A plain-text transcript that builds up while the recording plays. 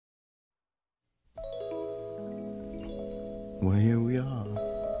Well, here we are.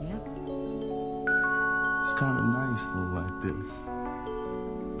 Yep. It's kind of nice though, like this.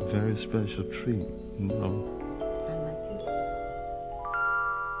 A very special treat, you know. I like it.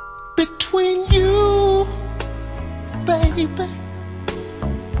 Between you, baby,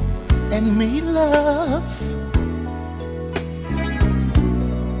 and me, love,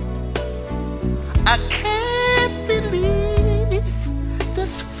 I can't believe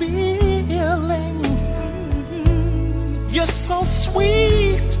this feeling. You're so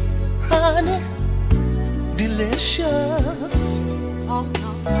sweet, honey, delicious. Oh,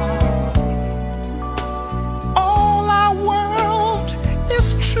 no, no. All our world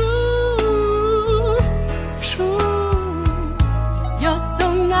is true, true. You're so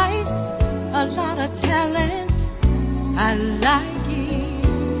nice, a lot of talent. I like it.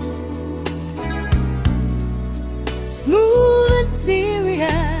 Smooth and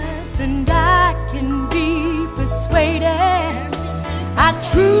serious, and I can be persuaded. I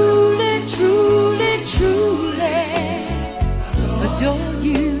truly, truly, truly adore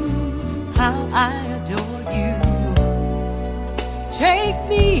you. How I adore you. Take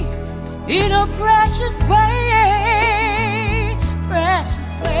me in a precious way, precious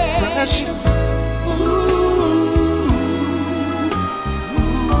way. Precious. Ooh.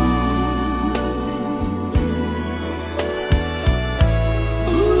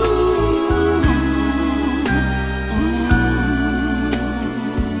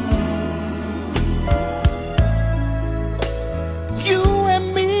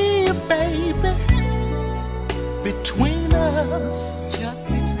 Between us, Just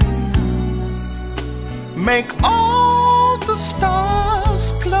between us, make all the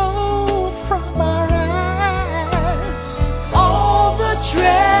stars glow from our eyes. all the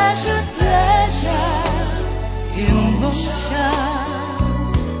treasure, pleasure, emotions,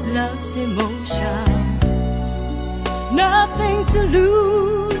 love's emotions. Nothing to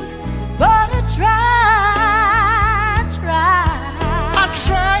lose but a try, try. I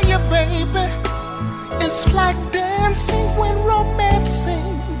try you, baby. It's like dancing when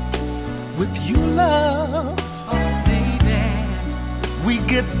romancing with you, love. Oh, baby. We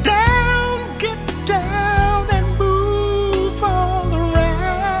get down and move all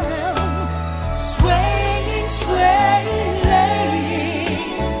around. Swaying, swaying, lady.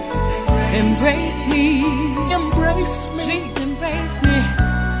 Embrace me. Embrace me. Please embrace me.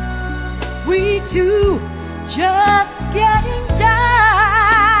 We two just getting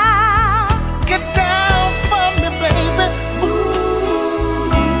down. Get down for me, baby.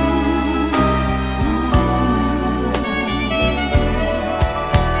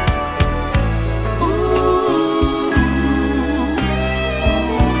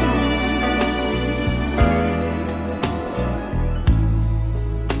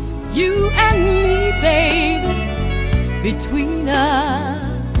 You and me, baby, between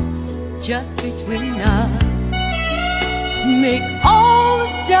us, just between us. Make all the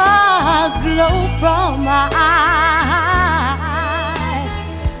stars glow from my eyes.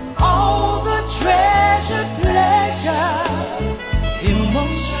 All the treasure, pleasure,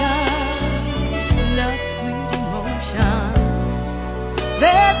 emotions, love, sweet emotions.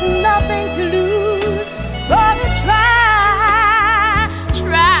 There's nothing to lose but to try.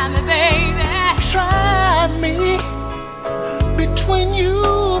 Try me, baby. Try me. Between you,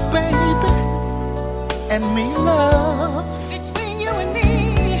 baby, and me, love. Between you and me,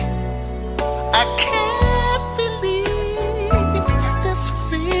 I can't believe this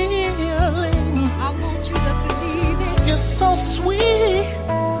feeling. I want you to believe it. You're so sweet,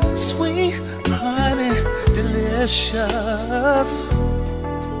 sweet, honey, delicious.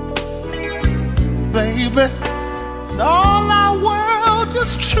 Baby, all our world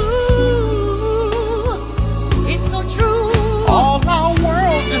is true. It's so true. All our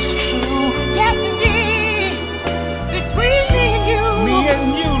world is true. Yes, indeed. Between me and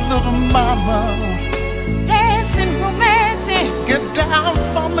you, Little mama, dancing, romancing. get down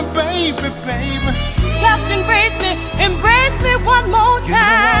for me, baby, baby. Just embrace me one more You know I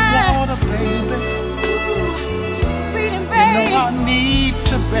time. want her, baby. Sweet You embrace. know I need